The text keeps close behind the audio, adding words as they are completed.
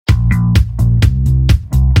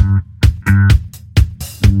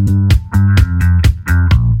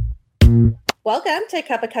Welcome to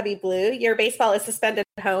Cup of Cubby Blue. Your baseball is suspended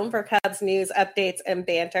home for Cubs news, updates, and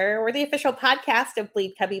banter. We're the official podcast of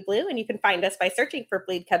Bleed Cubby Blue, and you can find us by searching for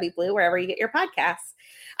Bleed Cubby Blue wherever you get your podcasts.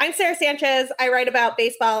 I'm Sarah Sanchez. I write about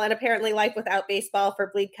baseball and apparently life without baseball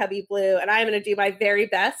for Bleed Cubby Blue, and I'm going to do my very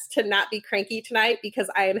best to not be cranky tonight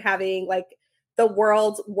because I am having like the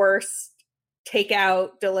world's worst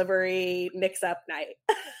takeout delivery mix-up night.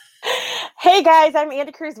 Hey guys, I'm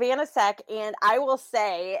Andy Cruz Vanasek, and I will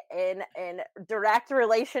say in direct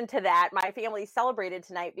relation to that, my family celebrated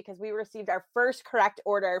tonight because we received our first correct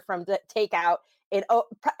order from the takeout in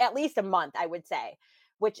at least a month, I would say,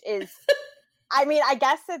 which is, I mean, I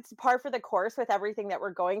guess it's par for the course with everything that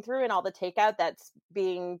we're going through and all the takeout that's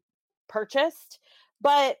being purchased.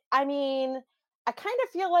 But I mean, I kind of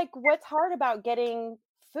feel like what's hard about getting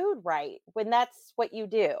food right when that's what you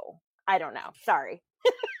do? I don't know. Sorry.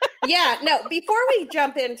 Yeah, no, before we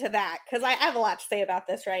jump into that, because I have a lot to say about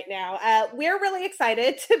this right now, we're really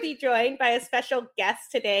excited to be joined by a special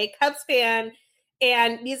guest today. Cubs fan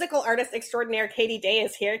and musical artist extraordinaire Katie Day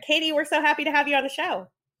is here. Katie, we're so happy to have you on the show.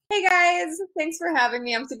 Hey guys, thanks for having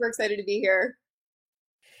me. I'm super excited to be here.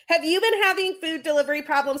 Have you been having food delivery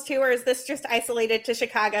problems too, or is this just isolated to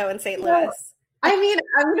Chicago and St. Louis? I mean,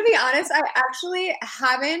 I'm going to be honest, I actually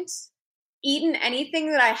haven't eaten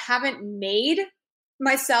anything that I haven't made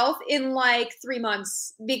myself in like 3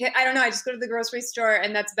 months because I don't know. I just go to the grocery store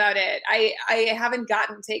and that's about it. I haven't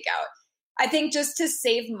gotten takeout. I think just to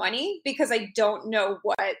save money because I don't know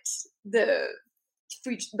what the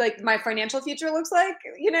like my financial future looks like,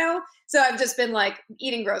 you know? So I've just been like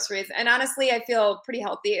eating groceries and honestly, I feel pretty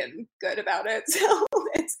healthy and good about it. So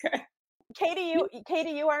it's good.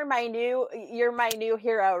 Katie, you're my new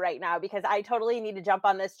hero right now because I totally need to jump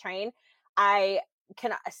on this train. I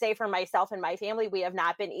can say for myself and my family, we have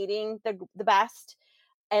not been eating the best.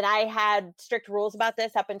 And I had strict rules about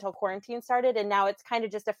this up until quarantine started. And now it's kind of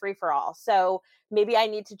just a free for all. So maybe I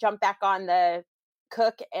need to jump back on the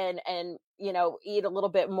cook and, you know, eat a little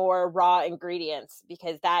bit more raw ingredients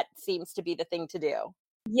because that seems to be the thing to do.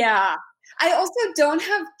 Yeah. I also don't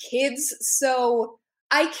have kids. So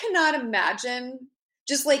I cannot imagine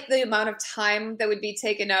just like the amount of time that would be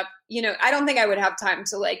taken up, you know, I don't think I would have time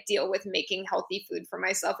to like deal with making healthy food for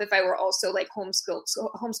myself if I were also like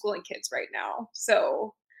homeschooling kids right now.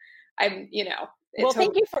 So I'm, you know. Well,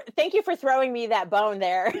 thank you for throwing me that bone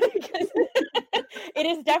there. It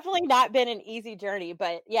has definitely not been an easy journey,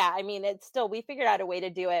 but yeah, I mean, it's still, we figured out a way to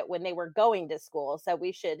do it when they were going to school. So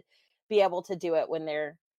we should be able to do it when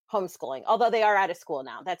they're homeschooling, although they are out of school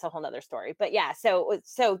now. That's a whole nother story, but yeah, so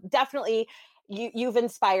definitely you've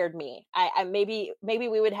inspired me. I maybe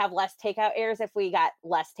we would have less takeout airs if we got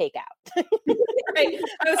less takeout. Right.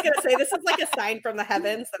 I was going to say, this is like a sign from the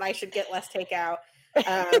heavens that I should get less takeout,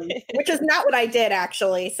 which is not what I did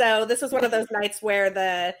actually. So this was one of those nights where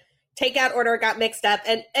the takeout order got mixed up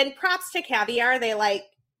and props to Caviar. They like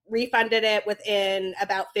refunded it within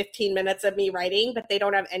about 15 minutes of me writing, but they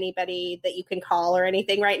don't have anybody that you can call or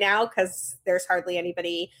anything right now because there's hardly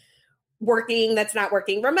anybody working that's not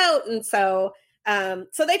working remote. And so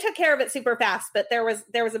they took care of it super fast, but there was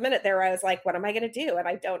a minute there where I was like, what am I going to do? And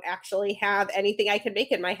I don't actually have anything I can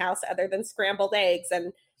make in my house other than scrambled eggs.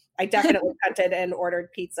 And I definitely punted and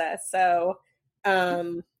ordered pizza. So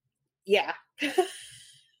yeah,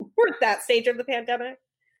 we're at that stage of the pandemic.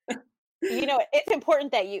 You know, it's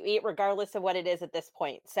important that you eat regardless of what it is at this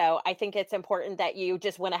point. So I think it's important that you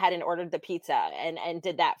just went ahead and ordered the pizza and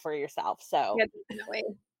did that for yourself. So yeah, definitely.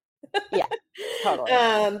 Yeah,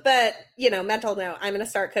 totally. But you know, mental note, I'm going to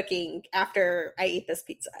start cooking after I eat this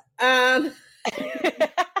pizza. I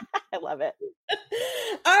love it.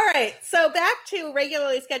 All right. So back to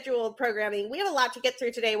regularly scheduled programming. We have a lot to get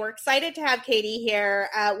through today. We're excited to have Katie here.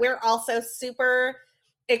 We're also super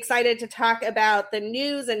excited to talk about the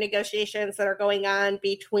news and negotiations that are going on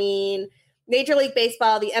between Major League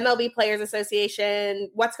Baseball, the MLB Players Association,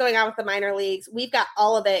 what's going on with the minor leagues. We've got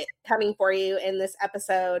all of it coming for you in this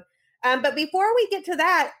episode. But before we get to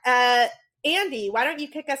that, Andy, why don't you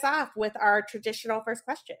kick us off with our traditional first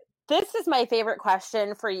question? This is my favorite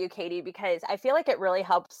question for you, Katie, because I feel like it really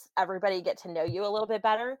helps everybody get to know you a little bit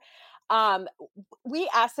better. We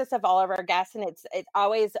ask this of all of our guests, and it's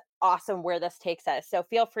always awesome where this takes us. So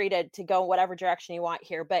feel free to go in whatever direction you want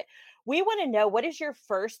here. But we want to know, what is your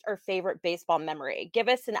first or favorite baseball memory? Give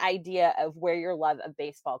us an idea of where your love of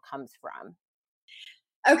baseball comes from.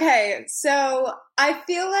 Okay, so I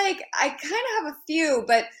feel like I kind of have a few,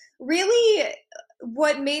 but really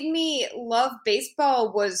what made me love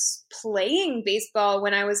baseball was playing baseball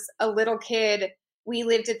when I was a little kid. We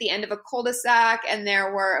lived at the end of a cul-de-sac and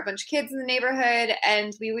there were a bunch of kids in the neighborhood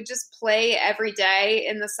and we would just play every day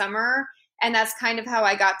in the summer. And that's kind of how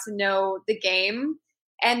I got to know the game.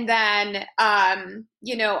 And then,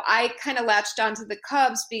 you know, I kind of latched onto the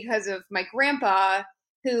Cubs because of my grandpa,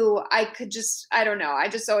 who I don't know, I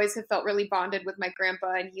just always have felt really bonded with my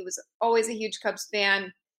grandpa, and he was always a huge Cubs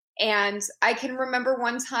fan. And I can remember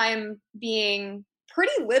one time being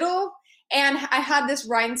pretty little, and I had this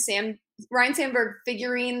Ryan Sandberg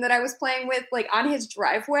figurine that I was playing with, like, on his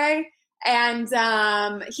driveway. And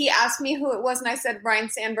he asked me who it was, and I said Ryan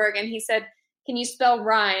Sandberg, and he said, "Can you spell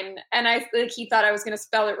Ryan?" And he thought I was going to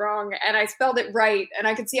spell it wrong, and I spelled it right, and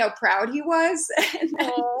I could see how proud he was. And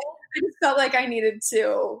then I just felt like I needed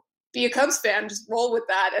to be a Cubs fan, just roll with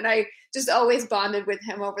that. And I just always bonded with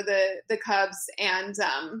him over the Cubs. And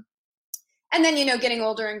then, you know, getting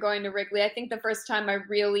older and going to Wrigley, I think the first time I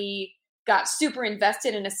really got super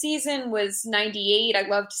invested in a season was 98. I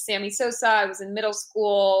loved Sammy Sosa. I was in middle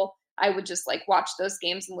school. I would just like watch those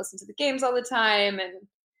games and listen to the games all the time, and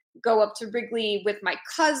go up to Wrigley with my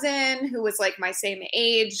cousin, who was like my same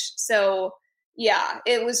age. So yeah,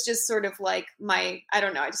 it was just sort of like I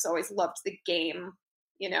don't know, I just always loved the game,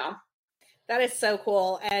 you know. That is so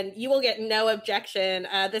cool. And you will get no objection.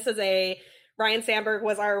 This is Ryan Sandberg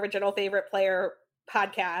was our original favorite player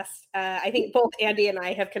podcast. I think both Andy and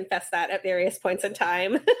I have confessed that at various points in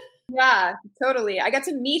time. Yeah, totally. I got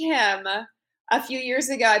to meet him a few years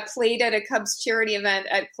ago. I played at a Cubs charity event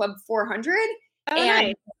at Club 400. Oh, and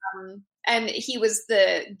nice. And he was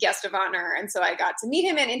the guest of honor, and so I got to meet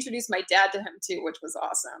him and introduce my dad to him too, which was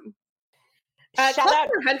awesome. Club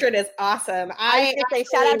 400 is awesome. I was going to say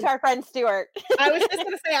shout out to our friend Stuart. I was just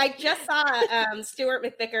going to say I just saw Stuart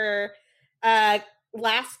McVicker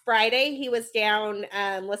last Friday. He was down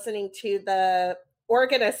listening to the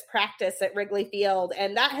organist practice at Wrigley Field,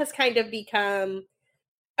 and that has kind of become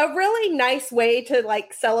a really nice way to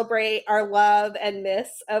like celebrate our love and miss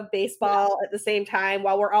of baseball at the same time,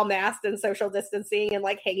 while we're all masked and social distancing and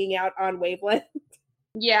like hanging out on Wavelength.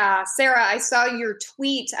 Yeah. Sarah, I saw your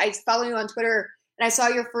tweet. I follow you on Twitter, and I saw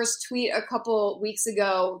your first tweet a couple weeks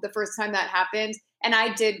ago, the first time that happened, and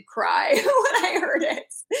I did cry when I heard it.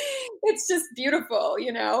 It's just beautiful,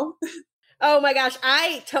 you know? Oh my gosh.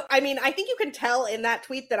 I mean, I think you can tell in that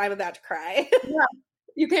tweet that I'm about to cry. Yeah,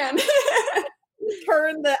 you can.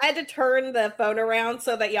 I had to turn the phone around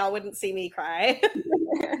so that y'all wouldn't see me cry.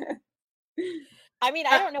 I mean,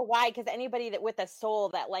 I don't know why, because anybody that with a soul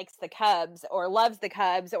that likes the Cubs or loves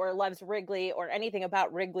Wrigley or anything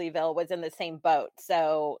about Wrigleyville was in the same boat.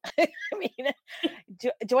 So, I mean,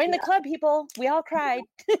 join the club, people. We all cried.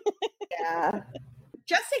 Yeah.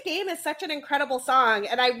 Just a Game is such an incredible song,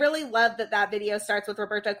 and I really love that video starts with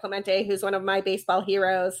Roberto Clemente, who's one of my baseball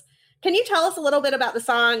heroes. Can you tell us a little bit about the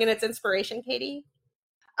song and its inspiration, Katie?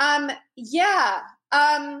 Yeah.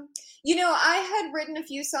 You know, I had written a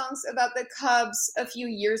few songs about the Cubs a few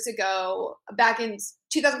years ago. Back in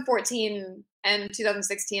 2014 and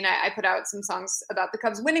 2016, I put out some songs about the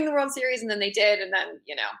Cubs winning the World Series, and then they did, and then,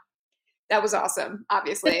 you know, that was awesome,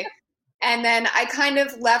 obviously. And then I kind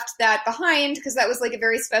of left that behind because that was like a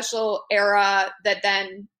very special era that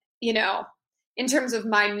then, you know, in terms of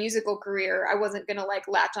my musical career, I wasn't going to like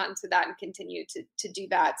latch onto that and continue to do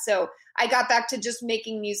that. So I got back to just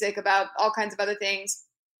making music about all kinds of other things.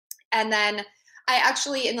 And then I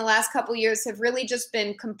actually, in the last couple of years, have really just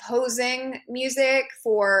been composing music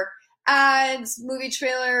for ads, movie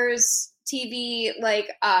trailers, TV. Like,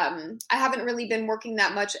 I haven't really been working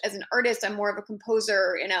that much as an artist. I'm more of a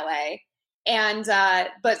composer in LA. And,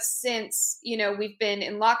 but since, you know, we've been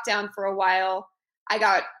in lockdown for a while, I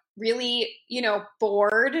got really, you know,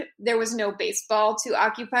 bored. There was no baseball to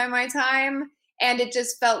occupy my time. And it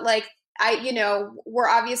just felt like you know, we're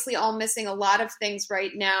obviously all missing a lot of things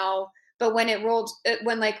right now. But when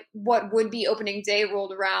like what would be opening day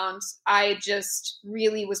rolled around, I just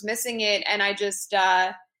really was missing it. And I just,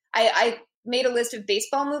 I made a list of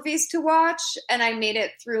baseball movies to watch, and I made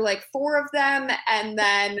it through like 4 of them. And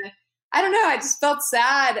then I don't know, I just felt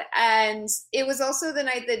sad. And it was also the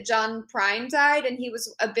night that John Prine died, and he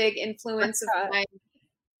was a big influence of mine.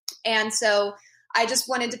 And so I just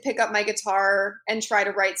wanted to pick up my guitar and try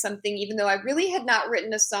to write something, even though I really had not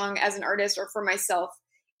written a song as an artist or for myself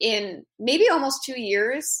in maybe almost 2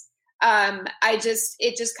 years.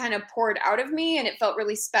 It just kind of poured out of me, and it felt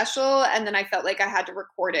really special. And then I felt like I had to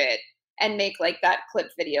record it and make like that clip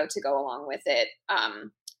video to go along with it.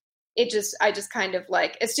 I just kind of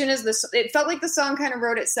like, as soon as it felt like the song kind of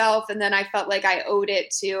wrote itself, and then I felt like I owed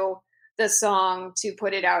it to the song to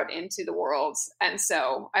put it out into the world. And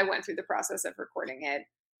so I went through the process of recording it.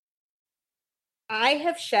 I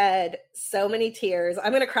have shed so many tears.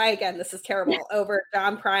 I'm going to cry again. This is terrible. Over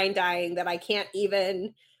John Prine dying that I can't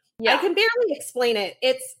even I can barely explain it.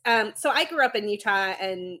 It's so I grew up in Utah,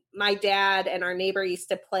 and my dad and our neighbor used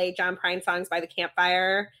to play John Prine songs by the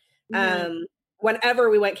campfire. Whenever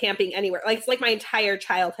we went camping anywhere, like it's like my entire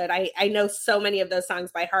childhood. I know so many of those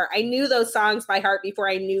songs by heart. I knew those songs by heart before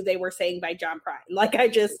I knew they were sang by John Prine. Like I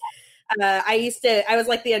was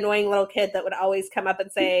like the annoying little kid that would always come up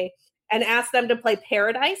and say, and ask them to play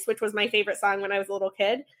Paradise, which was my favorite song when I was a little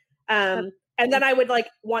kid. And then I would like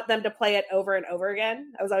want them to play it over and over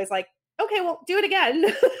again. I was always like, okay, well, do it again.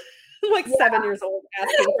 I'm like 7 years old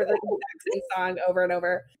asking for the exact same song over and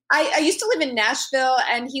over. I used to live in Nashville,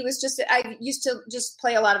 and I used to just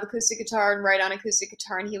play a lot of acoustic guitar and write on acoustic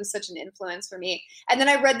guitar, and he was such an influence for me. And then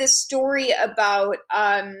I read this story about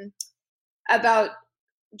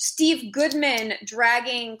Steve Goodman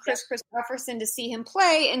dragging Chris Christopherson to see him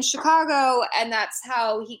play in Chicago, and that's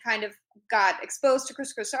how he kind of got exposed to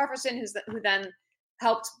Chris Christopherson, who then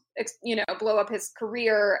helped blow up his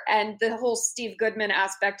career. And the whole Steve Goodman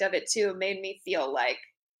aspect of it too made me feel like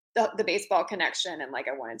the baseball connection, and like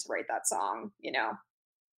I wanted to write that song.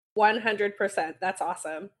 100%. That's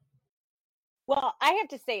awesome. Well, I have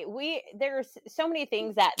to say, there's so many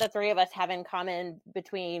things that the three of us have in common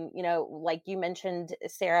between, like you mentioned,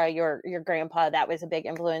 Sarah, your grandpa, that was a big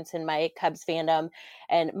influence in my Cubs fandom.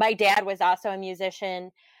 And my dad was also a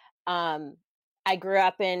musician. I grew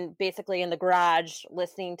up basically in the garage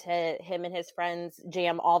listening to him and his friends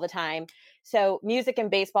jam all the time. So music and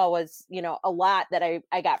baseball was, a lot that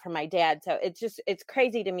I got from my dad. So it's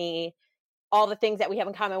crazy to me, all the things that we have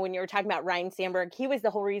in common. When you were talking about Ryan Sandberg, he was the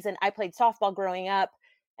whole reason I played softball growing up.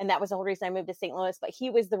 And that was the whole reason I moved to St. Louis. But he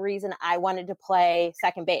was the reason I wanted to play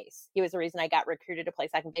second base. He was the reason I got recruited to play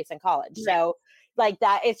second base in college. Right. So like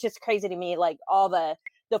that, it's just crazy to me, like all the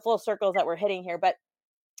full circles that we're hitting here. But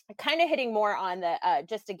kind of hitting more on the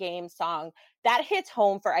Just a Game song that hits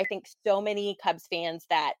home for, I think, so many Cubs fans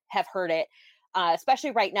that have heard it,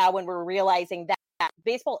 especially right now when we're realizing that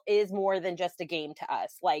baseball is more than just a game to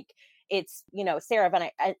us. Like it's, Sarah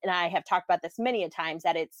and I have talked about this many a times,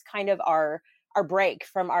 that it's kind of our break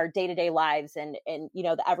from our day-to-day lives and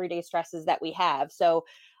the everyday stresses that we have. So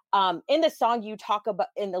in the song you talk about,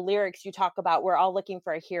 in the lyrics you talk about, we're all looking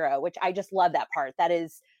for a hero, which I just love that part.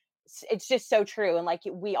 It's just so true. And like,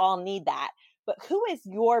 we all need that. But who is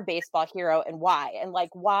your baseball hero and why? And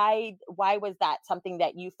like, why was that something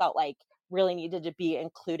that you felt like really needed to be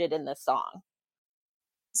included in this song?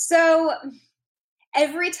 So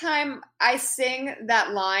every time I sing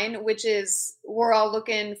that line, which is, we're all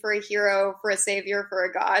looking for a hero, for a savior, for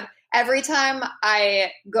a god, every time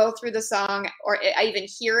I go through the song, or I even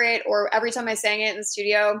hear it, or every time I sang it in the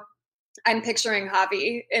studio, I'm picturing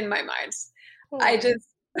Javi in my mind. I just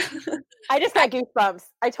got goosebumps.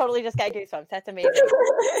 I totally just got goosebumps. That's amazing.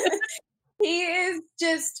 He is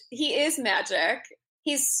magic.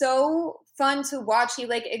 He's so fun to watch. He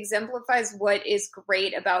like exemplifies what is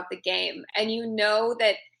great about the game. And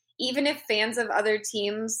that even if fans of other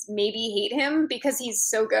teams maybe hate him because he's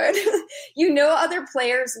so good, other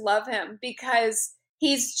players love him because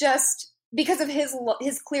because of his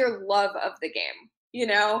clear love of the game.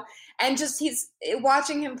 And just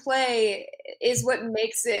watching him play is what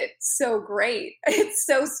makes it so great. It's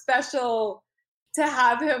so special to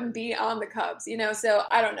have him be on the Cubs, so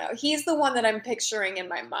I don't know. He's the one that I'm picturing in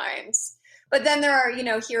my mind. But then there are,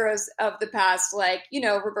 heroes of the past, like,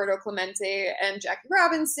 Roberto Clemente and Jackie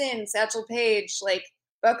Robinson, Satchel Paige, like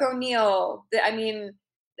Buck O'Neil.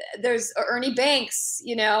 There's Ernie Banks,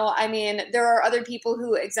 there are other people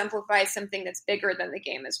who exemplify something that's bigger than the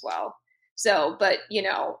game as well. So, but,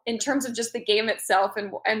 in terms of just the game itself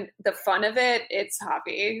and the fun of it, it's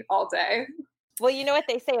Javi all day. Well, you know what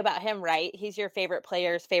they say about him, right? He's your favorite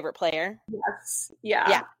player's favorite player. Yes.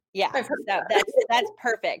 Yeah. Yeah. So that's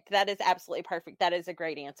perfect. That is absolutely perfect. That is a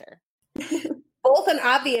great answer. Both an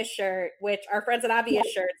Obvious shirt, which our friends at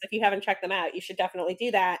Obvious Shirts, if you haven't checked them out, you should definitely do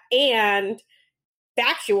that. And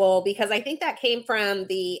Factual, because I think that came from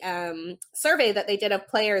the survey that they did of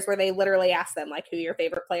players, where they literally asked them like who your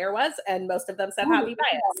favorite player was, and most of them said Javi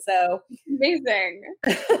Baez. So amazing.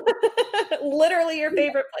 Literally your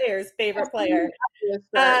favorite player's favorite player.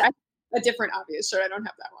 A different Obvious shirt. I don't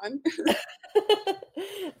have that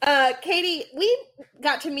one. Katie, we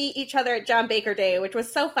got to meet each other at John Baker Day, which was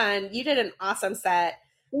so fun. You did an awesome set.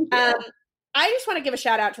 I just want to give a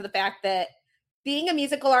shout out to the fact that being a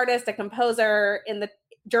musical artist, a composer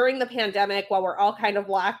during the pandemic, while we're all kind of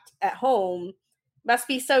locked at home, must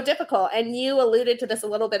be so difficult. And you alluded to this a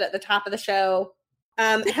little bit at the top of the show.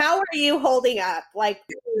 How are you holding up? Like,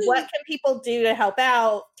 what can people do to help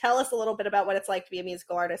out? Tell us a little bit about what it's like to be a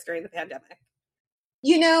musical artist during the pandemic.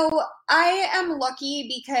 You know, I am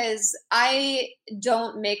lucky because I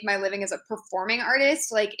don't make my living as a performing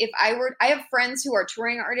artist. Like I have friends who are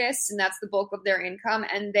touring artists and that's the bulk of their income,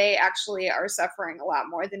 and they actually are suffering a lot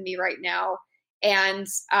more than me right now. And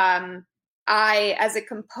I, as a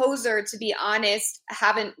composer, to be honest,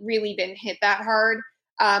 haven't really been hit that hard.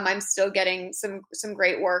 I'm still getting some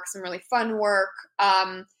great work, some really fun work.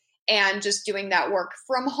 And just doing that work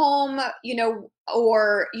from home,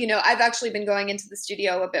 or, I've actually been going into the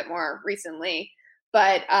studio a bit more recently,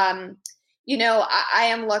 but, I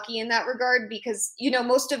am lucky in that regard because,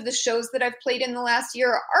 most of the shows that I've played in the last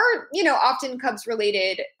year are, often Cubs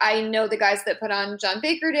related. I know the guys that put on John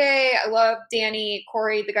Baker Day. I love Danny,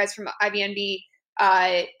 Corey, the guys from IVNB.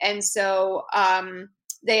 And so,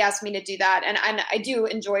 they asked me to do that. And I do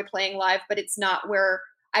enjoy playing live, but it's not where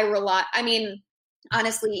I rely. I mean,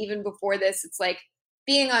 honestly, even before this, it's like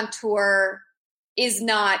being on tour is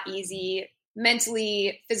not easy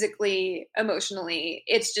mentally, physically, emotionally.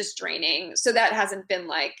 It's just draining. So that hasn't been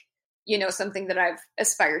like, something that I've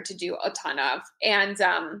aspired to do a ton of. And,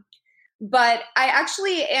 but I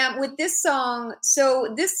actually am with this song.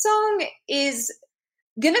 So this song is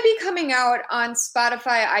going to be coming out on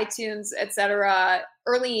Spotify, iTunes, etc.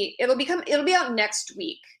 early. It'll be out next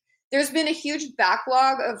week. There's been a huge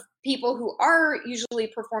backlog of people who are usually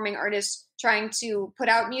performing artists trying to put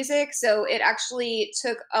out music. So it actually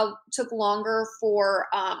took longer for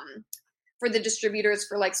the distributors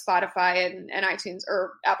for like Spotify and iTunes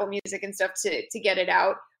or Apple Music and stuff to get it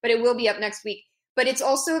out. But it will be up next week. But it's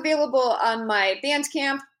also available on my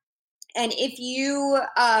Bandcamp. And if you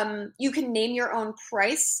can name your own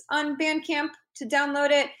price on Bandcamp to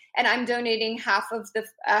download it, and I'm donating half of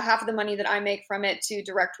the money that I make from it to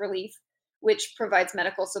Direct Relief, which provides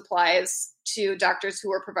medical supplies to doctors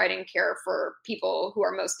who are providing care for people who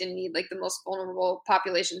are most in need, like the most vulnerable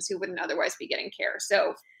populations who wouldn't otherwise be getting care.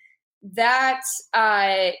 So that,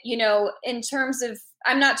 in terms of,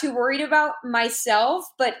 I'm not too worried about myself,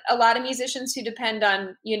 but a lot of musicians who depend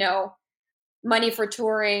on, money for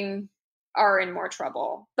touring are in more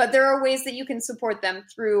trouble. But there are ways that you can support them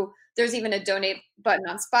through, there's even a donate button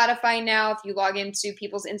on Spotify now. If you log into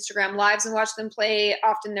people's Instagram lives and watch them play,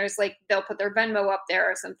 often there's like, they'll put their Venmo up there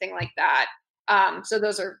or something like that. So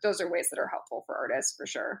those are ways that are helpful for artists for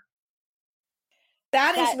sure.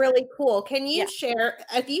 That is really cool. Can you share,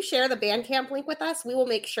 if you share the Bandcamp link with us, we will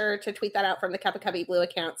make sure to tweet that out from the Cup of Cubby Blue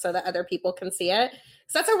account so that other people can see it.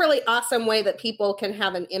 So that's a really awesome way that people can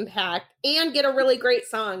have an impact and get a really great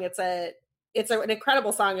song. It's an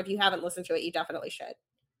incredible song. If you haven't listened to it, you definitely should.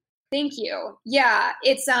 Thank you. Yeah,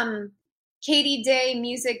 it's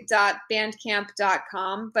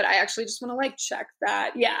katiedaymusic.bandcamp.com, but I actually just want to check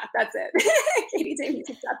that. Yeah, that's it.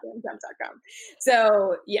 katiedaymusic.bandcamp.com.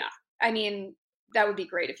 So yeah, I mean, that would be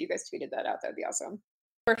great if you guys tweeted that out. That would be awesome.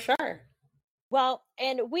 For sure. Well,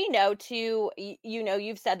 and we know too,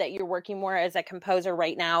 you've said that you're working more as a composer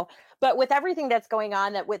right now, but with everything that's going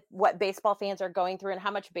on, that with what baseball fans are going through and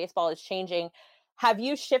how much baseball is changing, have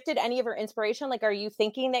you shifted any of your inspiration? Like, are you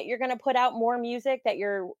thinking that you're going to put out more music, that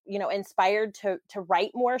you're, inspired to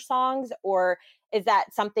write more songs? Or is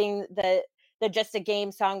that something that Just a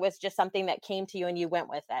Game song was just something that came to you and you went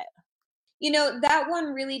with it? That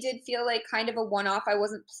one really did feel like kind of a one-off. I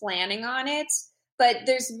wasn't planning on it, but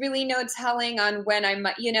there's really no telling on when I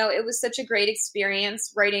might, it was such a great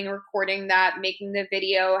experience writing, recording that, making the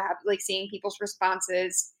video, seeing people's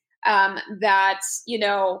responses, that,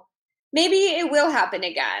 maybe it will happen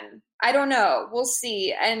again. I don't know. We'll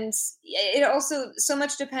see. And it also so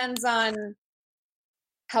much depends on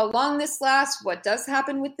how long this lasts, what does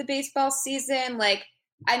happen with the baseball season.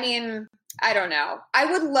 I don't know. I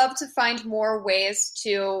would love to find more ways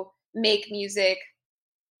to make music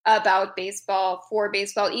about baseball, for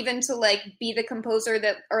baseball, even to be the composer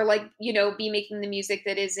that, or be making the music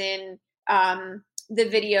that is in the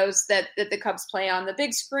videos that the Cubs play on the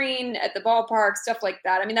big screen at the ballpark, stuff like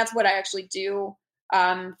that. I mean, that's what I actually do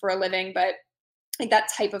for a living, but that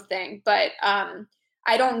type of thing. But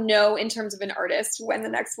I don't know in terms of an artist when the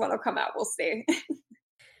next one will come out. We'll see.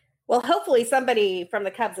 Well, hopefully somebody from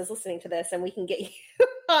the Cubs is listening to this and we can get you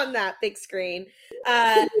on that big screen.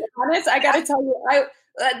 Honest, I got to tell you,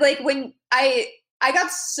 when I got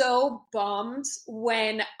so bummed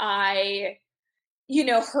when I,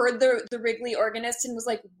 heard the Wrigley organist and was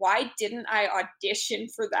like, why didn't I audition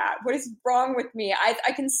for that? What is wrong with me?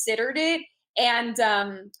 I considered it. And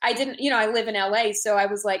I didn't, I live in LA, so I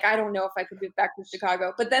was like, I don't know if I could move back to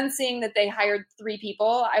Chicago. But then seeing that they hired 3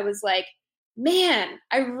 people, I was like, man,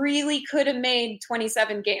 I really could have made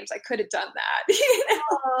 27 games. I could have done that.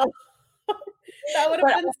 Oh, that would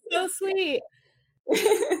have been so sweet.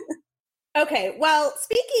 Okay, well,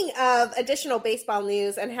 speaking of additional baseball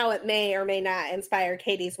news and how it may or may not inspire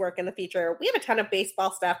Katie's work in the future, we have a ton of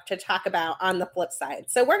baseball stuff to talk about on the flip side.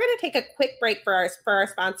 So we're going to take a quick break for our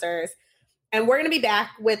sponsors, and we're going to be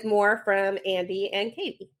back with more from Andy and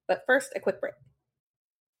Katie. But first, a quick break.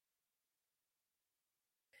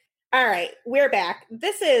 All right, we're back.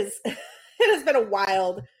 It has been a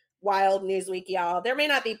wild news week, y'all. There may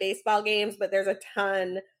not be baseball games, but there's a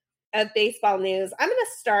ton of baseball news. I'm going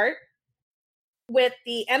to start with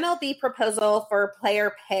the MLB proposal for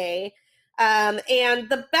player pay. And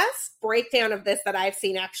the best breakdown of this that I've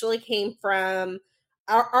seen actually came from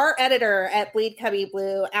our editor at Bleed Cubby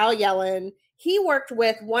Blue, Al Yellen. He worked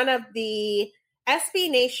with one of the SB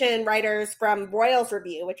Nation writers from Royals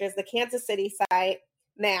Review, which is the Kansas City site,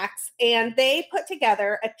 Max, and they put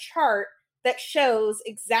together a chart that shows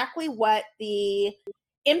exactly what the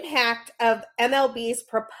impact of MLB's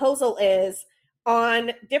proposal is on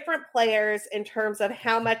different players in terms of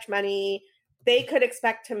how much money they could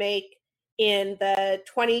expect to make in the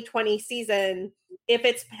 2020 season if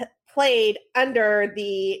it's played under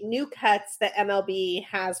the new cuts that MLB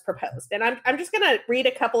has proposed. And I'm just going to read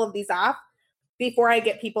a couple of these off before I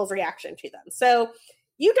get people's reaction to them. So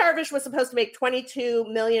Yu Darvish was supposed to make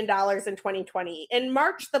 $22 million in 2020. In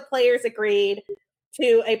March, the players agreed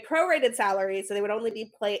to a prorated salary, so they would only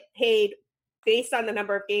be paid based on the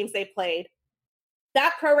number of games they played.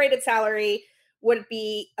 That prorated salary would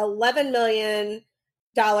be $11 million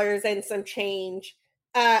and some change.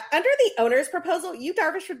 Under the owner's proposal, Yu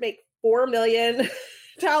Darvish would make $4 million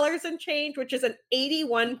and change, which is an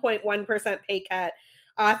 81.1% pay cut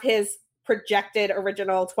off his projected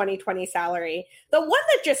original 2020 salary. The one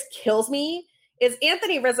that just kills me is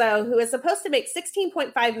Anthony Rizzo, who is supposed to make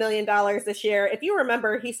 $16.5 million this year. If you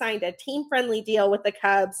remember, he signed a team-friendly deal with the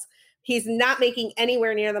Cubs. He's not making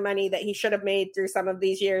anywhere near the money that he should have made through some of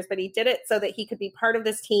these years, but he did it so that he could be part of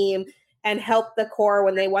this team and help the core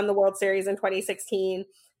when they won the World Series in 2016.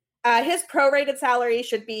 His prorated salary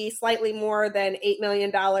should be slightly more than $8 million.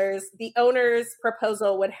 The owner's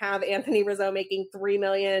proposal would have Anthony Rizzo making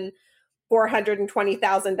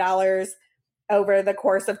 $3,420,000 over the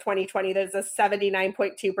course of 2020. There's a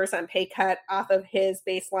 79.2% pay cut off of his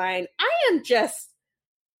baseline. I am just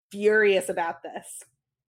furious about this.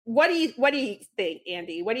 What do you think,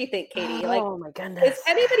 Andy? What do you think, Katie? Oh my goodness. Is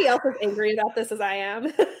anybody else as angry about this as I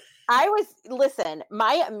am? Listen,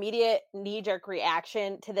 my immediate knee-jerk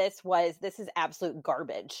reaction to this was, this is absolute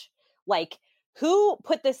garbage. Like, who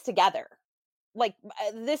put this together? Like,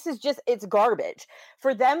 this is just, it's garbage.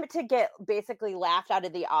 For them to get basically laughed out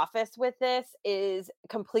of the office with this is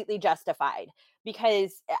completely justified,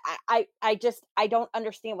 because I don't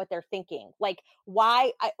understand what they're thinking. Like,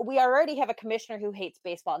 why? We already have a commissioner who hates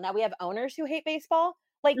baseball. Now we have owners who hate baseball.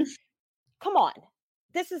 Like, come on.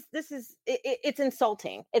 It's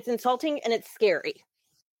insulting. It's insulting and it's scary.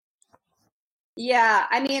 Yeah,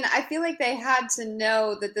 I mean, I feel like they had to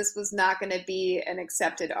know that this was not going to be an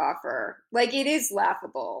accepted offer. Like, it is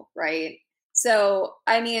laughable, right? So,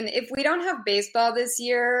 I mean, if we don't have baseball this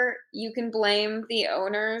year, you can blame the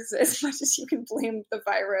owners as much as you can blame the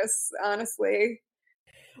virus, honestly.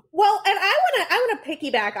 Well, and I want to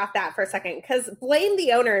piggyback off that for a second, because blame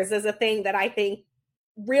the owners is a thing that I think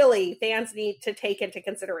really fans need to take into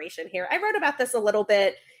consideration here. I wrote about this a little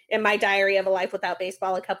bit in my Diary of a Life Without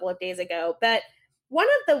Baseball a couple of days ago, but one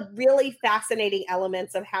of the really fascinating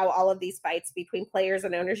elements of how all of these fights between players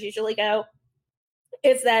and owners usually go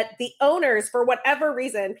is that the owners, for whatever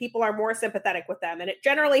reason, people are more sympathetic with them. And it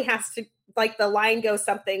generally has to, like, the line goes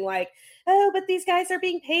something like, oh, but these guys are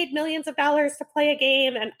being paid millions of dollars to play a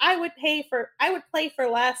game, and I would play for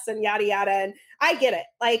less, and yada, yada. And I get it.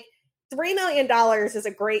 Like, $3 million is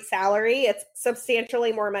a great salary. It's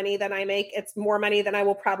substantially more money than I make. It's more money than I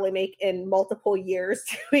will probably make in multiple years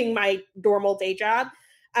doing my normal day job.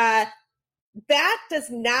 That does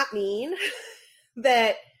not mean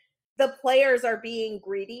that the players are being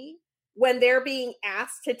greedy when they're being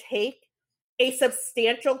asked to take a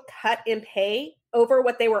substantial cut in pay over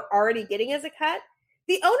what they were already getting as a cut.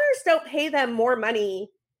 The owners don't pay them more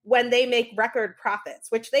money when they make record profits,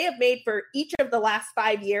 which they have made for each of the last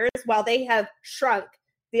 5 years, while they have shrunk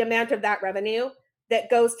the amount of that revenue that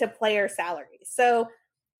goes to player salaries. So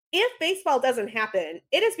if baseball doesn't happen,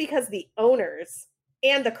 it is because the owners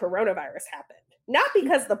and the coronavirus happened, not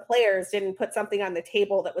because the players didn't put something on the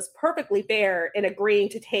table that was perfectly fair in agreeing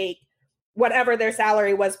to take whatever their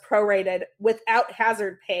salary was prorated without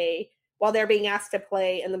hazard pay while they're being asked to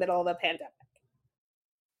play in the middle of a pandemic.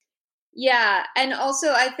 Yeah, and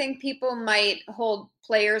also I think people might hold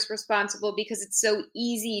players responsible because it's so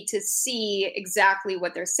easy to see exactly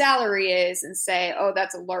what their salary is and say, oh,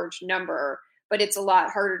 that's a large number. But it's a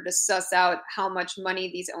lot harder to suss out how much money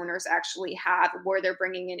these owners actually have, where they're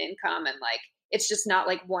bringing in income, and like it's just not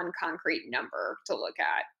like one concrete number to look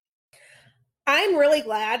at. I'm really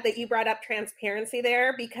glad that you brought up transparency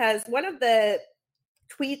there, because one of the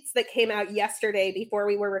tweets that came out yesterday before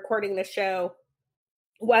we were recording the show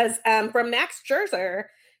was from Max Scherzer,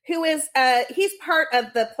 who is he's part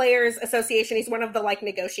of the Players Association. He's one of the like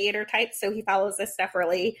negotiator types, so he follows this stuff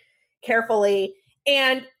really carefully.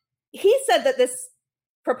 And he said that this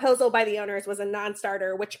proposal by the owners was a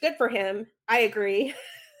non-starter, which good for him. I agree.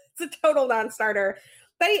 It's a total non-starter.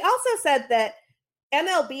 But he also said that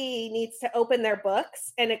MLB needs to open their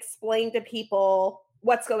books and explain to people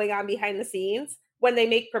what's going on behind the scenes when they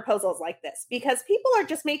make proposals like this, because people are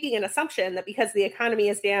just making an assumption that because the economy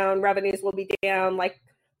is down, revenues will be down, like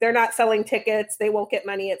they're not selling tickets, they won't get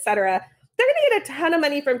money, etc. They're going to get a ton of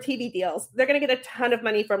money from TV deals. They're going to get a ton of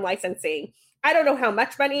money from licensing. I don't know how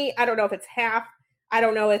much money. I don't know if it's half. I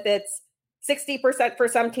don't know if it's 60% for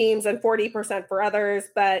some teams and 40% for others,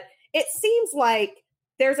 but it seems like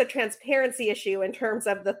there's a transparency issue in terms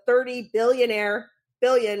of the 30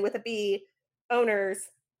 billion with a B owners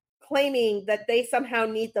claiming that they somehow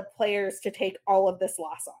need the players to take all of this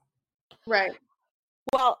loss on. Right.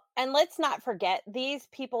 Well, and let's not forget, these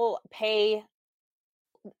people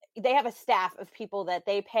they have a staff of people that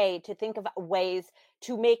they pay to think of ways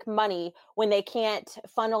to make money when they can't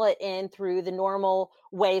funnel it in through the normal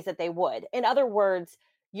ways that they would. In other words,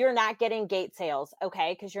 you're not getting gate sales,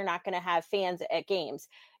 okay? Because you're not going to have fans at games.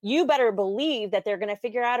 You better believe that they're going to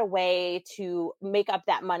figure out a way to make up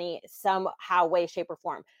that money somehow, way, shape, or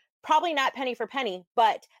form. Probably not penny for penny,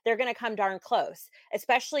 but they're going to come darn close,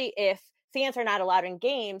 especially if fans are not allowed in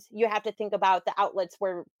games. You have to think about the outlets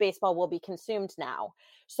where baseball will be consumed now.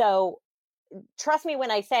 So trust me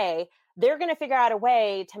when I say they're going to figure out a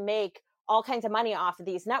way to make all kinds of money off of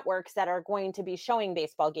these networks that are going to be showing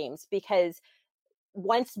baseball games, because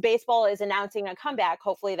once baseball is announcing a comeback,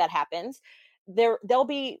 hopefully that happens, there'll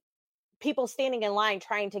be people standing in line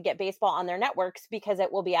trying to get baseball on their networks because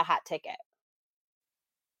it will be a hot ticket.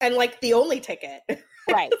 And like the only ticket.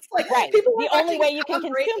 Right. Like, right. The only way you can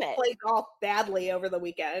consume it. Play golf badly over the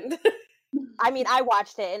weekend. I mean, I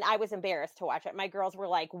watched it and I was embarrassed to watch it. My girls were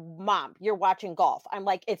like, Mom, you're watching golf. I'm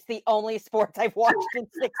like, it's the only sport I've watched in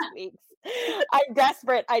 6 weeks. I'm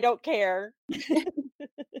desperate. I don't care.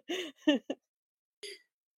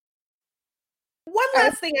 One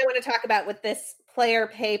last thing I want to talk about with this player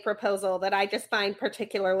pay proposal that I just find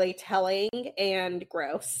particularly telling and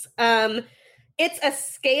gross. It's a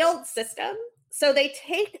scaled system. So they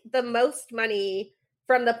take the most money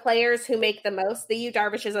from the players who make the most, the Yu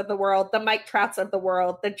Darvishes of the world, the Mike Trouts of the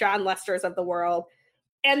world, the John Lesters of the world.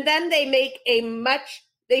 And then they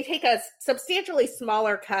take a substantially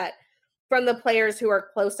smaller cut from the players who are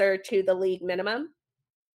closer to the league minimum,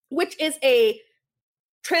 which is a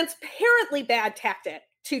transparently bad tactic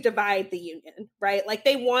to divide the union, right? Like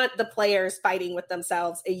they want the players fighting with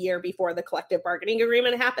themselves a year before the collective bargaining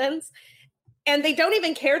agreement happens. And they don't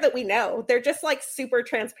even care that we know. They're just like super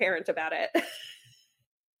transparent about it.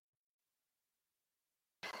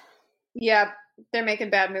 Yeah, they're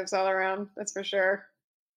making bad moves all around. That's for sure.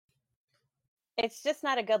 It's just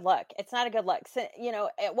not a good look. It's not a good look. So,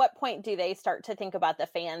 at what point do they start to think about the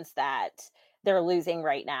fans that they're losing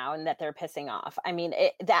right now and that they're pissing off? I mean,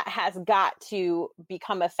 that has got to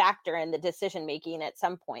become a factor in the decision making at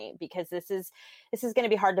some point, because this is going to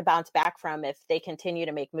be hard to bounce back from if they continue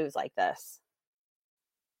to make moves like this.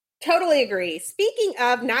 Totally agree. Speaking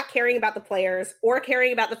of not caring about the players or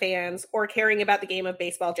caring about the fans or caring about the game of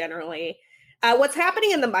baseball generally, what's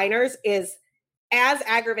happening in the minors is as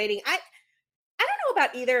aggravating. I don't know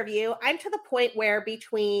about either of you. I'm to the point where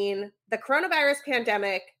between the coronavirus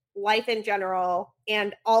pandemic, life in general,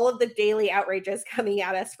 and all of the daily outrages coming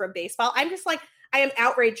at us from baseball, I'm just like, I am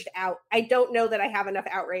outraged out. I don't know that I have enough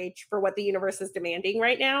outrage for what the universe is demanding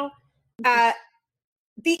right now. The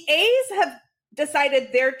A's have decided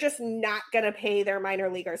they're just not going to pay their minor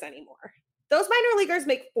leaguers anymore. Those minor leaguers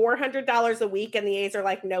make $400 a week, and the A's are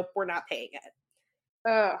like, nope, we're not paying it.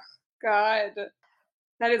 Oh, God.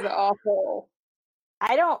 That is awful.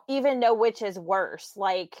 I don't even know which is worse,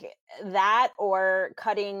 like that or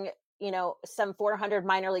cutting, some 400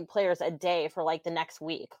 minor league players a day for like the next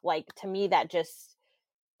week. Like, to me, that just,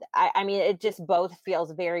 I mean, it just both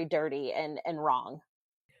feels very dirty and wrong.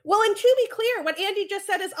 Well, and to be clear, what Andy just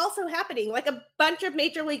said is also happening. Like a bunch of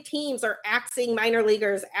major league teams are axing minor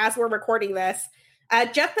leaguers as we're recording this.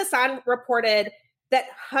 Jeff Passan reported that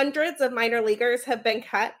hundreds of minor leaguers have been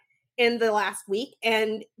cut in the last week,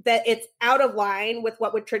 and that it's out of line with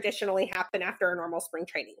what would traditionally happen after a normal spring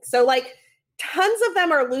training. So like tons of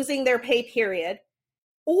them are losing their pay period,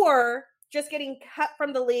 or just getting cut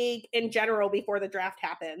from the league in general before the draft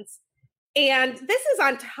happens. And this is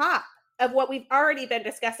on top of what we've already been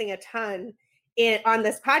discussing a ton on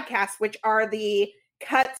this podcast, which are the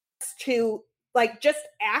cuts to like just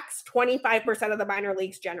axe 25% of the minor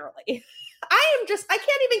leagues generally. I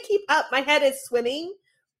can't even keep up. My head is swimming.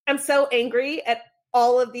 I'm so angry at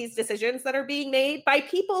all of these decisions that are being made by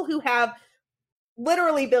people who have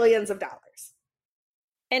literally billions of dollars.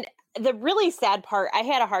 And the really sad part, I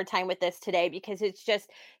had a hard time with this today because it's just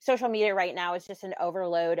social media right now is just an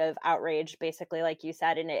overload of outrage, basically, like you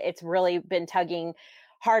said. And it's really been tugging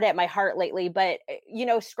hard at my heart lately. But,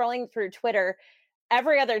 scrolling through Twitter,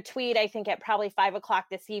 every other tweet, I think at probably 5:00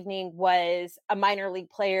 this evening, was a minor league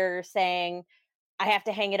player saying, I have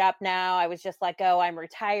to hang it up now. I was just let go. I'm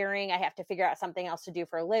retiring. I have to figure out something else to do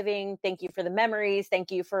for a living. Thank you for the memories.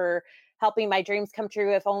 Thank you for helping my dreams come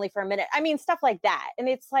true, if only for a minute. I mean, stuff like that. And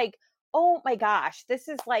it's like, oh my gosh, this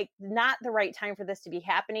is like not the right time for this to be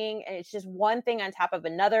happening. And it's just one thing on top of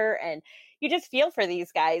another. And you just feel for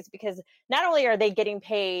these guys because not only are they getting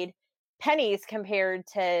paid pennies compared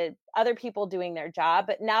to other people doing their job,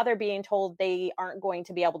 but now they're being told they aren't going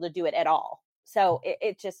to be able to do it at all. So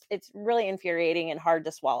it's really infuriating and hard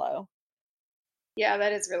to swallow. Yeah,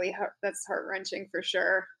 that is really that's heart-wrenching for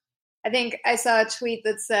sure. I think I saw a tweet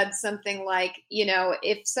that said something like,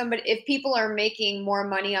 if people are making more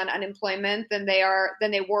money on unemployment than they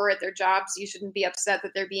were at their jobs, you shouldn't be upset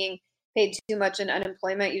that they're being paid too much in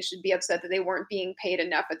unemployment. You should be upset that they weren't being paid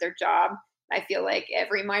enough at their job. I feel like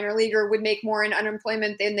every minor leaguer would make more in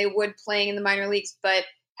unemployment than they would playing in the minor leagues, but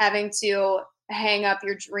having to hang up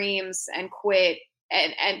your dreams and quit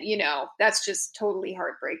and that's just totally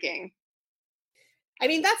heartbreaking. I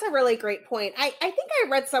mean, that's a really great point. I think I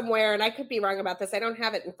read somewhere, and I could be wrong about this, I don't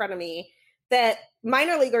have it in front of me, that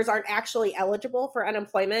minor leaguers aren't actually eligible for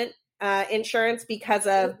unemployment insurance because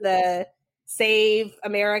of the Save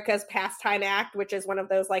America's Pastime Act, which is one of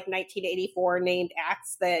those like 1984 named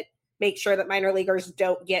acts that make sure that minor leaguers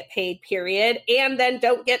don't get paid, period, and then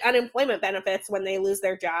don't get unemployment benefits when they lose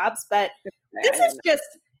their jobs. But this is just,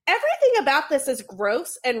 everything about this is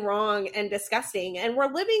gross and wrong and disgusting. And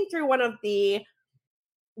we're living through one of the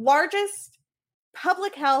largest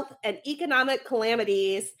public health and economic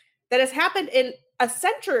calamities that has happened in a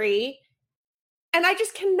century. And I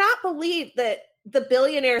just cannot believe that the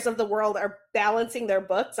billionaires of the world are balancing their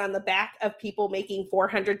books on the back of people making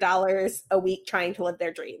 $400 a week trying to live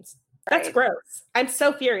their dreams. That's right. Gross. I'm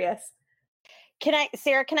so furious.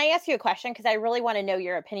 Sarah, can I ask you a question? Because I really want to know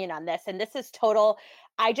your opinion on this. And this is total.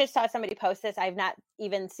 I just saw somebody post this. I've not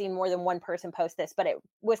even seen more than one person post this, but it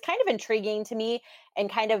was kind of intriguing to me and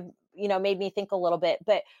kind of, made me think a little bit.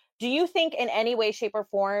 But do you think in any way, shape, or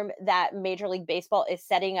form that Major League Baseball is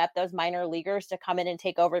setting up those minor leaguers to come in and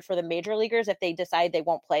take over for the major leaguers if they decide they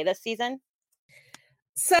won't play this season?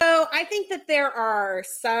 So I think that there are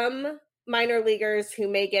some minor leaguers who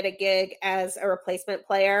may get a gig as a replacement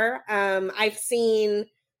player. I've seen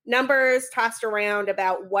numbers tossed around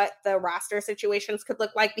about what the roster situations could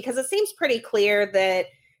look like, because it seems pretty clear that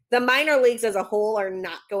the minor leagues as a whole are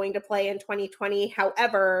not going to play in 2020.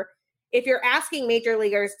 However, if you're asking major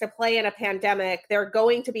leaguers to play in a pandemic, there are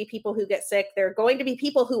going to be people who get sick. There are going to be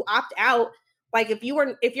people who opt out. Like if you're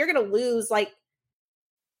going to lose like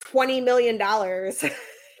 $20 million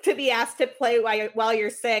to be asked to play while you're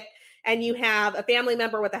sick, and you have a family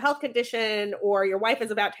member with a health condition, or your wife is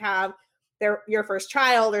about to have your first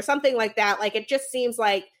child or something like that, like it just seems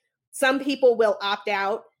like some people will opt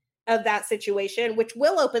out of that situation, which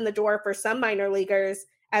will open the door for some minor leaguers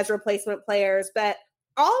as replacement players. But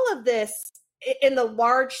all of this in the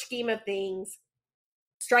large scheme of things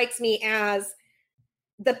strikes me as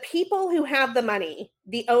the people who have the money,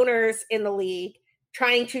 the owners in the league,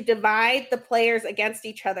 trying to divide the players against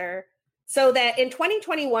each other so that in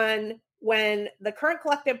 2021, when the current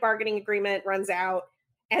collective bargaining agreement runs out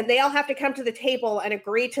and they all have to come to the table and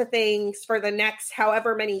agree to things for the next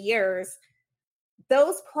however many years,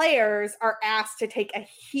 those players are asked to take a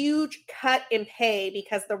huge cut in pay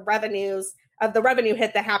because the revenue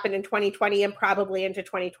hit that happened in 2020 and probably into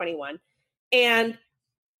 2021. And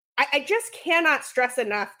I just cannot stress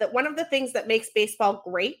enough that one of the things that makes baseball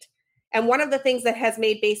great, and one of the things that has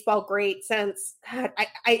made baseball great since, God,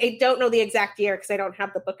 I don't know the exact year because I don't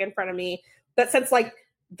have the book in front of me, but since like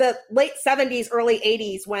the late 70s, early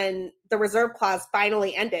 80s, when the reserve clause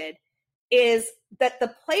finally ended, is that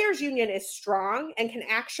the players union is strong and can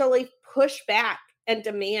actually push back and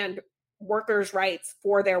demand workers' rights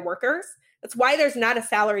for their workers. That's why there's not a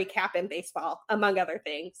salary cap in baseball, among other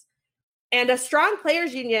things. And a strong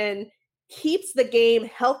players union keeps the game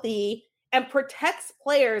healthy and protects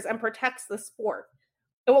players and protects the sport.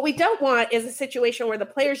 And what we don't want is a situation where the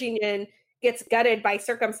players union gets gutted by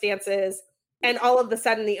circumstances and all of a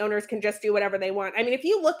sudden the owners can just do whatever they want. I mean, if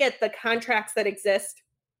you look at the contracts that exist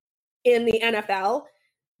in the NFL,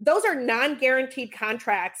 those are non-guaranteed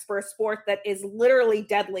contracts for a sport that is literally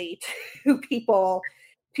deadly to people.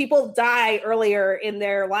 People die earlier in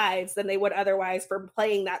their lives than they would otherwise from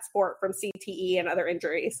playing that sport from CTE and other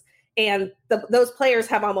injuries. And those players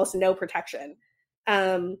have almost no protection.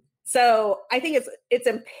 So I think it's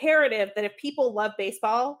imperative that if people love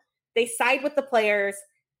baseball, they side with the players,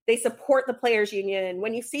 they support the players union.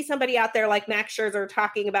 When you see somebody out there like Max Scherzer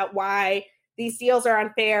talking about why these deals are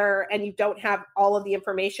unfair and you don't have all of the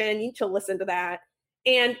information, you need to listen to that.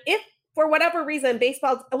 And if for whatever reason,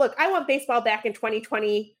 I want baseball back in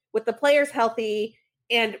 2020 with the players healthy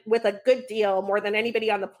and with a good deal more than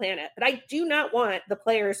anybody on the planet. But I do not want the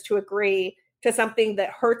players to agree to something that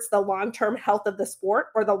hurts the long-term health of the sport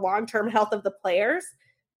or the long-term health of the players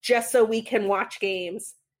just so we can watch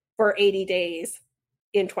games for 80 days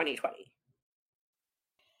in 2020.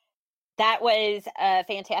 That was a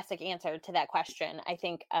fantastic answer to that question. I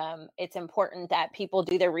think it's important that people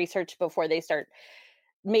do their research before they start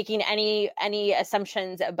making any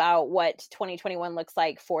assumptions about what 2021 looks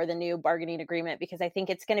like for the new bargaining agreement, because I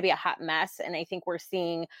think it's going to be a hot mess. And I think we're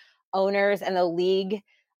seeing owners and the league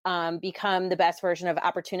become the best version of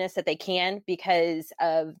opportunists that they can because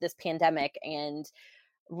of this pandemic. And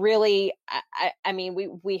really, I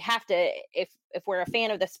mean, we have to, if we're a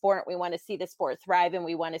fan of the sport, we want to see the sport thrive and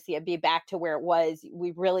we want to see it be back to where it was,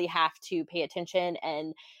 we really have to pay attention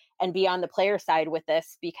and be on the player side with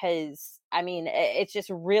this, because I mean, it's just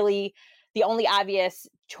really the only obvious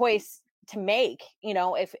choice to make,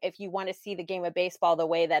 if you want to see the game of baseball the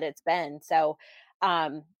way that it's been. So,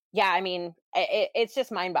 yeah, I mean, it's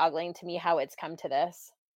just mind boggling to me how it's come to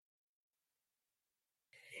this.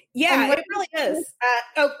 Yeah, it really is.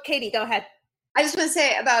 Katie, go ahead. I just want to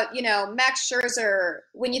say about, Max Scherzer,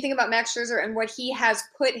 when you think about Max Scherzer and what he has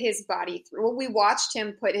put his body through, what we watched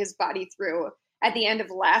him put his body through at the end of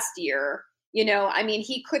last year, I mean,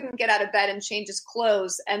 he couldn't get out of bed and change his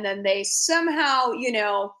clothes. And then they somehow,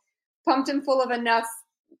 pumped him full of enough,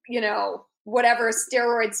 whatever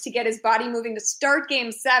steroids to get his body moving to start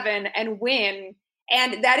game 7 and win.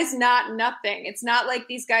 And that is not nothing. It's not like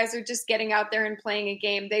these guys are just getting out there and playing a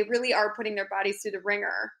game. They really are putting their bodies through the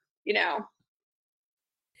ringer, They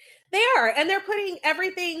are, and they're putting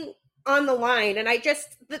everything on the line. And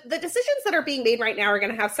the decisions that are being made right now are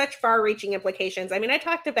going to have such far-reaching implications. I mean, I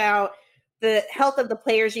talked about the health of the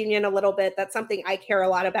players union a little bit. That's something I care a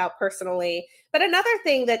lot about personally. But another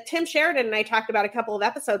thing that Tim Sheridan and I talked about a couple of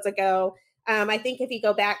episodes ago, I think if you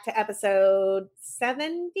go back to episode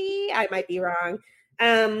 70, I might be wrong,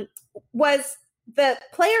 was the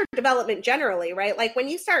player development generally, right? Like when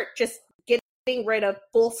you start just getting rid of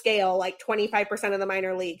full scale, like 25% of the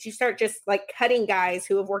minor leagues, you start just like cutting guys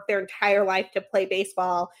who have worked their entire life to play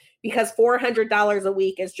baseball because $400 a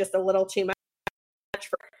week is just a little too much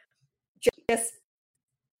for just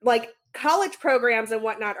like college programs and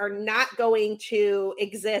whatnot are not going to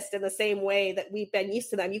exist in the same way that we've been used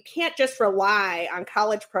to them. You can't just rely on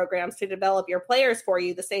college programs to develop your players for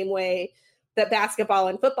you the same way that basketball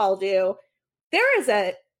and football do. There is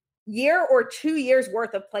a year or 2 years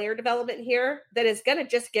worth of player development here that is going to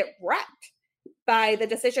just get wrecked by the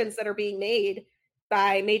decisions that are being made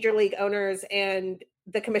by major league owners and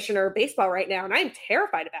the commissioner of baseball right now. And I'm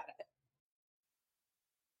terrified about it.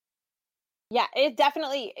 Yeah,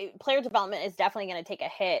 player development is definitely going to take a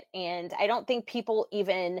hit. And I don't think people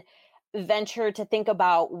even venture to think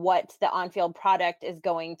about what the on-field product is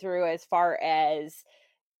going through as far as,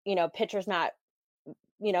 pitchers not,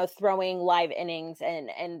 throwing live innings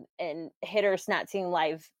and hitters not seeing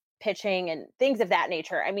live pitching and things of that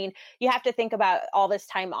nature. I mean, you have to think about all this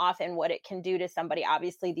time off and what it can do to somebody.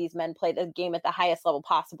 Obviously, these men play the game at the highest level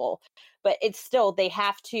possible, but it's still, they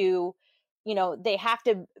have to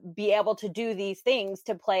be able to do these things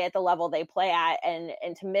to play at the level they play at, and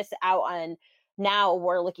to miss out on, now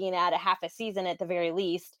we're looking at a half a season at the very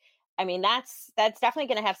least. I mean, that's definitely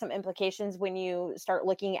going to have some implications when you start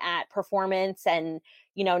looking at performance and,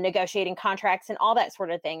 negotiating contracts and all that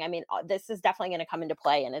sort of thing. I mean, this is definitely going to come into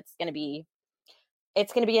play, and it's going to be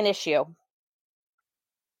an issue.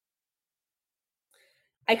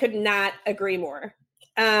 I could not agree more.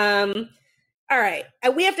 All right.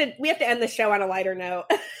 We have to end the show on a lighter note.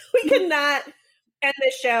 We cannot end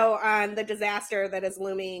the show on the disaster that is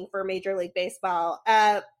looming for Major League Baseball.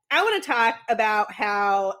 I want to talk about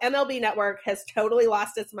how MLB Network has totally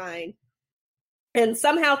lost its mind and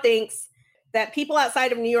somehow thinks that people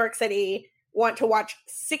outside of New York City want to watch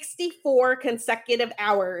 64 consecutive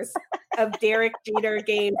hours of Derek Jeter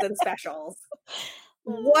games and specials.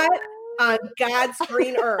 What on God's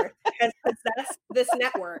green earth has possessed this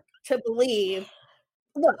network to believe?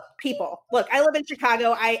 Look, people. Look, I live in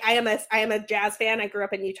Chicago. I am a Jazz fan. I grew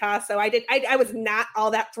up in Utah, so I was not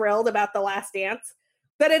all that thrilled about The Last Dance,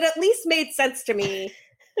 but it at least made sense to me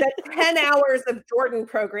that 10 hours of Jordan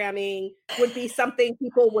programming would be something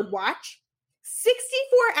people would watch.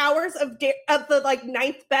 64 hours of the like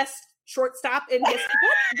ninth best shortstop in history.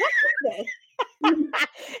 What is this?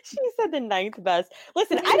 She said the ninth best.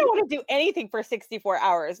 Listen, I don't want to do anything for 64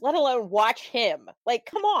 hours, let alone watch him. Like,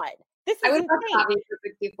 come on. This is I would insane. watch Javi for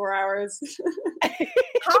 64 hours.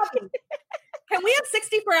 Javi. Can we have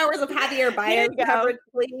 64 hours of Javier Baez coverage,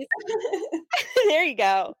 please? There you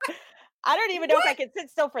go. I don't even know if I can sit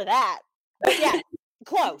still for that. But yeah,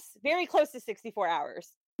 close. Very close to 64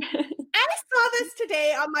 hours. I saw this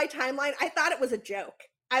today on my timeline. I thought it was a joke.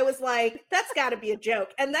 I was like, that's got to be a joke.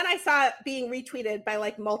 And then I saw it being retweeted by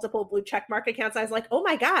like multiple blue checkmark accounts. I was like, oh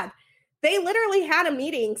my God. They literally had a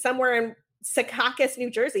meeting somewhere in Secaucus, New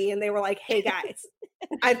Jersey, and they were like, hey guys,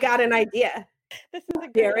 I've got an idea. This is a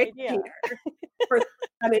great Derek idea. Jeter for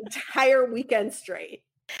an entire weekend straight.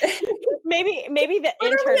 Maybe the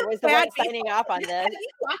intern was the one signing off on this. Have you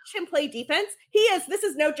watched him play defense? This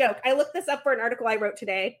is no joke. I looked this up for an article I wrote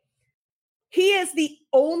today. He is the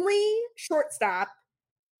only shortstop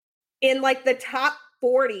in like the top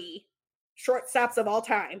 40 shortstops of all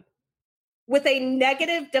time with a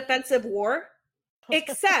negative defensive WAR,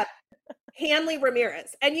 except Hanley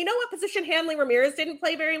Ramirez. And you know what position Hanley Ramirez didn't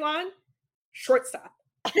play very long? Shortstop.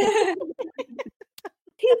 He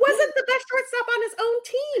wasn't the best shortstop on his own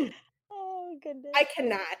team. Oh, goodness. I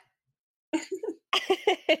cannot.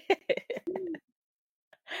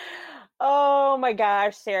 Oh my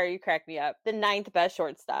gosh, Sarah, you cracked me up. The ninth best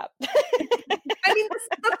shortstop. I mean,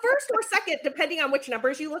 the first or second, depending on which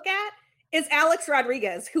numbers you look at, is Alex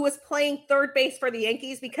Rodriguez, who was playing third base for the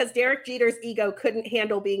Yankees because Derek Jeter's ego couldn't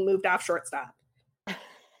handle being moved off shortstop.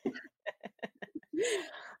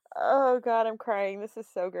 Oh God, I'm crying. This is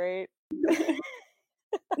so great.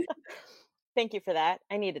 Thank you for that.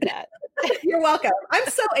 I needed that. You're welcome. I'm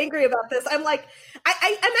so angry about this. I'm like, I'm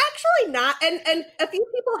actually not. And a few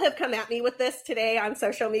people have come at me with this today on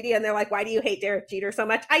social media, and they're like, why do you hate Derek Jeter so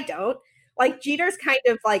much? I don't. Like, Jeter's kind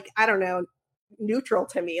of like, I don't know, neutral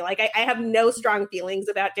to me. Like, I have no strong feelings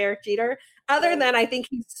about Derek Jeter, other than I think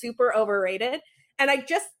he's super overrated. And I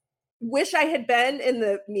just wish I had been in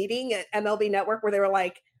the meeting at MLB Network where they were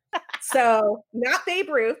like, so not Babe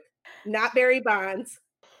Ruth, not Barry Bonds,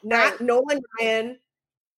 not Nolan Ryan,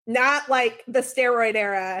 not like the steroid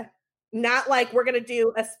era, not like we're going to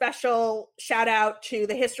do a special shout out to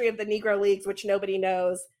the history of the Negro Leagues, which nobody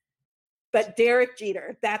knows, but Derek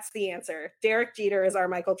Jeter. That's the answer. Derek Jeter is our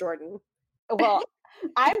Michael Jordan. Well,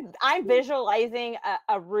 I'm visualizing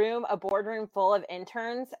a boardroom full of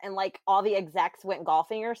interns, and like all the execs went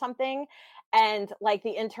golfing or something. And like the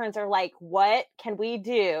interns are like, what can we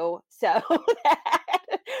do so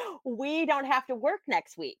that we don't have to work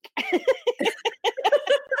next week?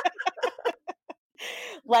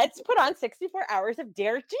 Let's put on 64 hours of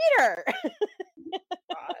Derek Jeter.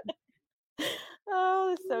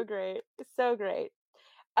 Oh, it's so great. It's so great.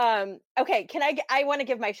 Okay, I want to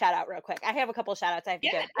give my shout out real quick. I have a couple shout outs I have to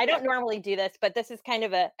give. I don't normally do this, but this is kind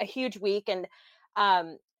of a huge week. And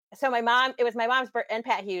so it was my mom's and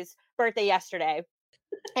Pat Hughes' birthday yesterday,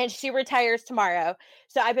 and she retires tomorrow.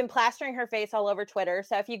 So I've been plastering her face all over Twitter.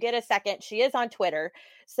 So if you get a second, she is on Twitter.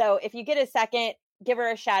 So if you get a second, give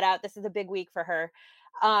her a shout out. This is a big week for her.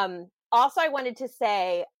 Also, I wanted to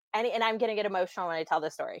say, and I'm going to get emotional when I tell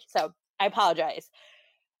this story, so I apologize.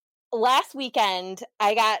 Last weekend,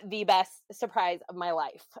 I got the best surprise of my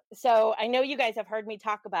life. So I know you guys have heard me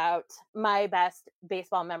talk about my best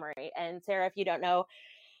baseball memory. And Sarah, if you don't know,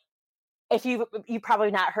 if you probably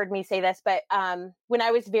not heard me say this, but when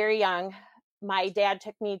I was very young, my dad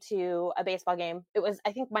took me to a baseball game. It was,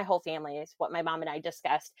 I think my whole family is what my mom and I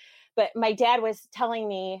discussed. But my dad was telling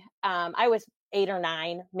me, I was 8 or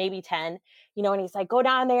 9, maybe 10, and he's like, go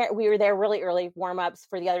down there. We were there really early, warm-ups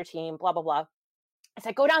for the other team, blah, blah, blah. I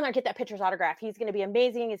said, go down there, get that pitcher's autograph. He's going to be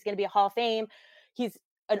amazing. He's going to be a Hall of Fame. He's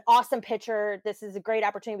an awesome pitcher. This is a great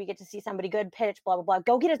opportunity. We get to see somebody good pitch, blah, blah, blah.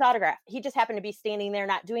 Go get his autograph. He just happened to be standing there,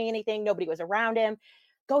 not doing anything. Nobody was around him.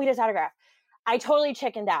 Go get his autograph. I totally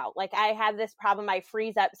chickened out. Like, I have this problem. I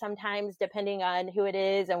freeze up sometimes depending on who it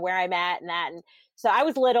is and where I'm at and that. And so I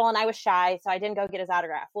was little and I was shy, so I didn't go get his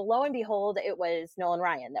autograph. Well, lo and behold, it was Nolan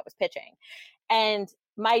Ryan that was pitching. And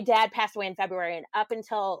my dad passed away in February, and up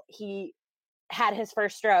until he had his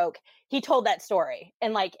first stroke, he told that story,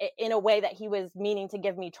 and like in a way that he was meaning to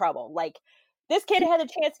give me trouble. Like, this kid had a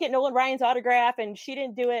chance to get Nolan Ryan's autograph and she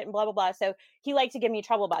didn't do it and blah, blah, blah. So he liked to give me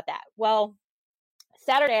trouble about that. Well,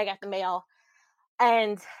 Saturday I got the mail,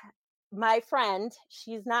 and my friend,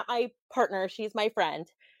 she's not my partner, she's my friend,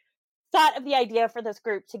 thought of the idea for this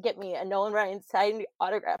group to get me a Nolan Ryan signed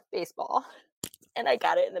autographed baseball. And I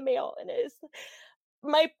got it in the mail, and it is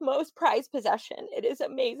my most prized possession. It is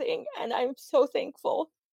amazing, and I'm so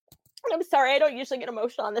thankful. And I'm sorry I don't usually get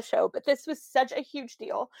emotional on the show, but this was such a huge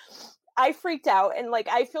deal. I freaked out, and like,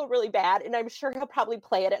 I feel really bad, and I'm sure he'll probably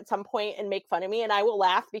play it at some point and make fun of me, and I will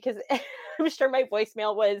laugh because I'm sure my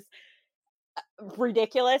voicemail was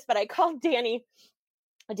ridiculous. But I called Danny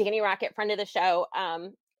Rocket, friend of the show,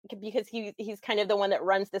 because he's kind of the one that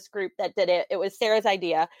runs this group that did it. It was Sarah's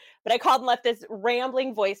idea, but I called and left this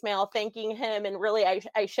rambling voicemail thanking him. And really,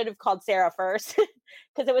 I should have called Sarah first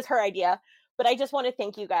because it was her idea. But I just want to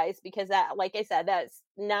thank you guys, because that, like I said, that's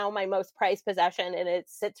now my most prized possession, and it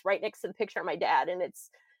sits right next to the picture of my dad. And it's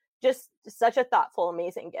just such a thoughtful,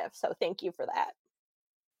 amazing gift. So thank you for that.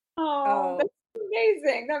 Oh, that's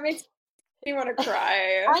amazing. That makes me want to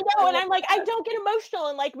cry. I know, and I'm like, I don't get emotional,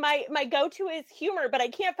 and like my go-to is humor, but I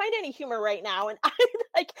can't find any humor right now, and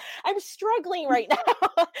I'm struggling right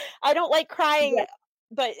now. I don't like crying,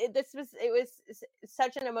 but it was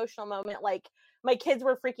such an emotional moment. Like, my kids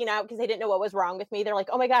were freaking out because they didn't know what was wrong with me. They're like,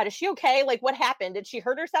 "Oh my God, is she okay? Like, what happened? Did she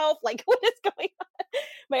hurt herself? Like, what is going on?"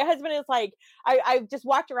 My husband is like, I just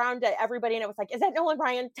walked around to everybody, and it was like, "Is that Nolan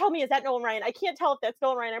Ryan? Tell me, is that Nolan Ryan? I can't tell if that's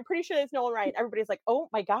Nolan Ryan. I'm pretty sure that's Nolan Ryan." Everybody's like, "Oh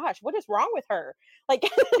my gosh, what is wrong with her?" Like,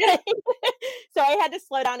 so I had to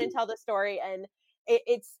slow down and tell the story, and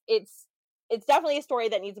it's definitely a story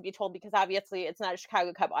that needs to be told, because obviously it's not a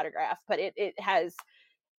Chicago Cub autograph, but it has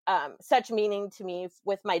such meaning to me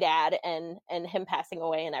with my dad and him passing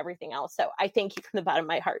away and everything else. So I thank you from the bottom of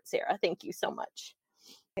my heart, Sarah. Thank you so much.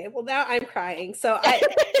 Okay, well, now I'm crying. So I'm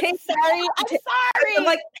sorry. I'm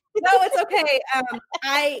like, no, it's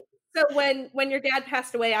okay. So when your dad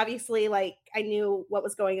passed away, obviously, like, I knew what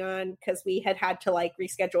was going on, because we had to like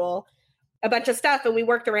reschedule a bunch of stuff, and we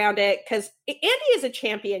worked around it, because Andy is a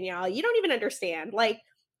champion, y'all. You don't even understand. Like,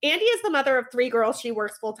 Andy is the mother of 3 girls. She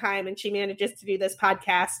works full time, and she manages to do this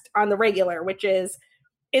podcast on the regular, which is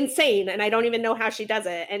insane. And I don't even know how she does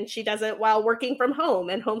it. And she does it while working from home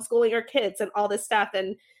and homeschooling her kids and all this stuff.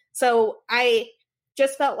 And so I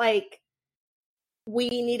just felt like we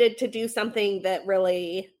needed to do something that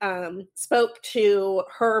really spoke to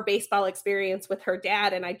her baseball experience with her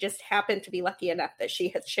dad. And I just happened to be lucky enough that she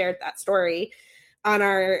had shared that story on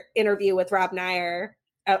our interview with Rob Nyer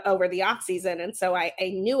over the off season. And so I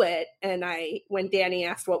knew it. And when Danny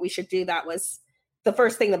asked what we should do, that was the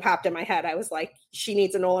first thing that popped in my head. I was like, she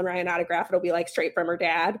needs a Nolan Ryan autograph. It'll be like straight from her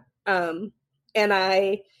dad. And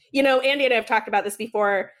Andy and I have talked about this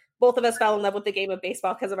before. Both of us fell in love with the game of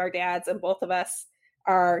baseball because of our dads, and both of us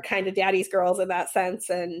are kind of daddy's girls in that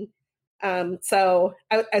sense. And so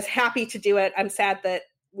I was happy to do it. I'm sad that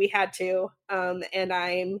we had to. And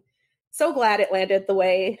I'm so glad it landed the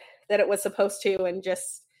way that it was supposed to. And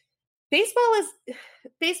just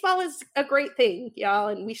baseball is a great thing, y'all.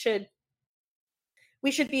 And we should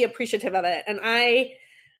be appreciative of it. And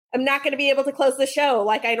I'm not going to be able to close the show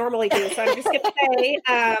like I normally do. So I'm just going to say,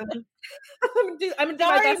 I'm going to do my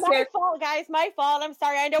best. My fault, guys. My fault. I'm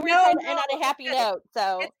sorry. I know we're trying to end on a happy note.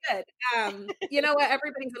 So it's good. You know what?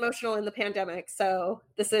 Everybody's emotional in the pandemic. So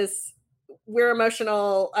we're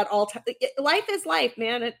emotional at all times. Life is life,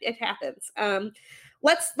 man. It happens.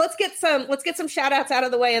 Let's get some shout outs out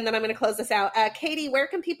of the way, and then I'm going to close this out. Katie, where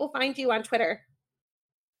can people find you on Twitter?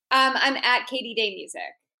 I'm at Katie Day Music.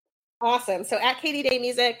 Awesome. So at Katie Day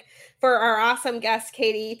Music for our awesome guest,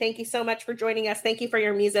 Katie. Thank you so much for joining us. Thank you for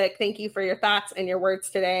your music. Thank you for your thoughts and your words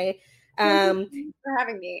today. Thank you for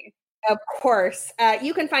having me. Of course.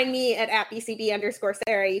 You can find me at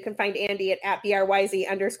BCB_Sarah. You can find Andy at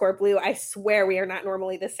BRYZ_Blue. I swear we are not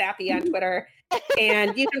normally this sappy on Twitter.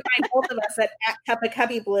 And you can find both of us at Cup of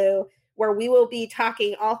Cubby Blue, where we will be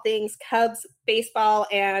talking all things Cubs, baseball,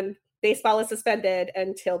 and baseball is suspended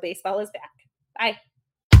until baseball is back. Bye.